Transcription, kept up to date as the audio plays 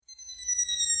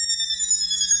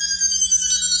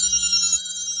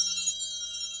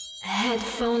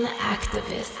Headphone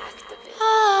activist.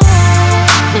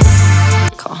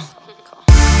 Cool.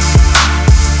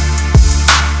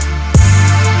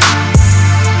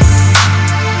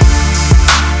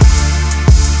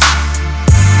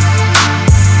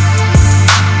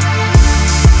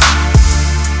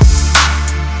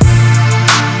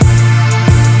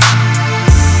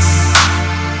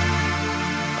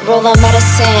 Roll the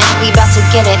medicine, we bout to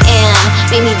get it in.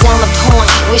 Meet me down the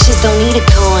point, wishes don't need a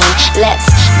coin. Let's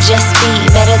just be,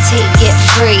 meditate, get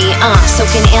free.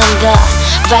 Soaking in the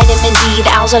vitamin D.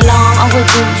 The hours are long,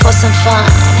 overdue for some fun.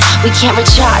 We can't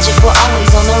recharge if we're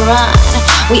always on the run.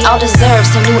 We all deserve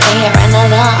some new air and a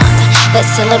lung. Let's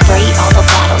celebrate all the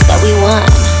battles that we won.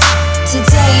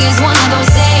 Today is one of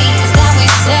those days that we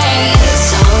say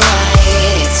it's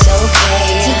alright, it's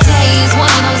okay. Today is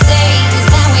one of those days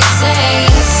that we say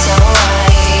it's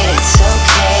alright, it's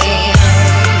okay.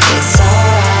 It's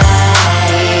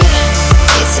alright,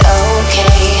 it's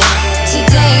okay.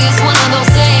 Today is one of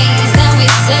those days that we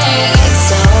say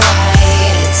it's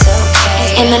alright, it's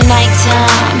okay. In the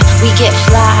nighttime, we get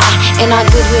fly in our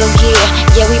Goodwill gear.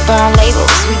 Yeah, we burn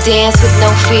labels, we dance with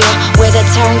no fear. We're the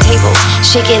turntables,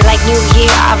 shake it like New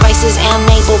Year. Our vices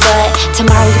enable, but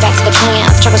tomorrow we get back to the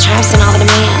plans. Struggle, triumphs, and all the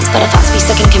demands. Let our thoughts be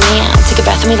stuck in command. Take a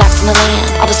breath and relax on the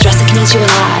land. All the stress that can eat you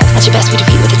alive. At your best, we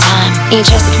defeat with the time. In your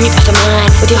chest, it can reap after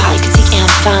mine. With your heart, you can seek and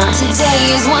find.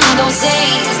 Today is one of those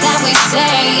days that we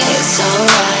say it's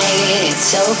alright,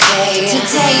 it's okay.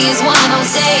 Today is one of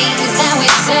those days that we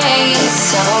say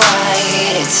it's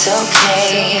alright, it's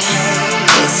okay.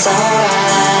 It's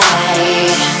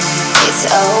alright, it's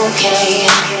okay.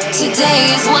 Today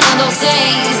is one of those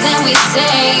days that we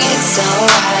say it's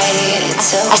alright,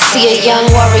 it's okay. I see a young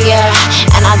warrior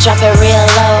and I drop it real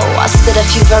low. I spit a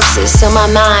few verses so my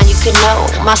mind you could know.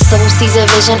 My soul sees a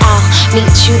vision, I'll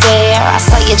meet you there. I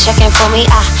saw you checking for me,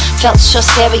 I felt your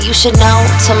stare, but you should know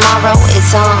tomorrow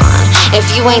it's on. If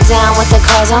you ain't down with the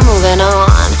cause, I'm moving on.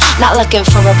 Not looking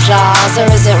for applause, or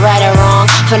is it right or wrong?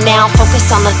 For now,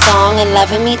 focus on the thong and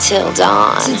loving me till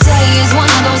dawn. Today is one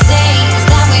of those days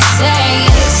that we say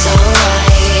it's alright.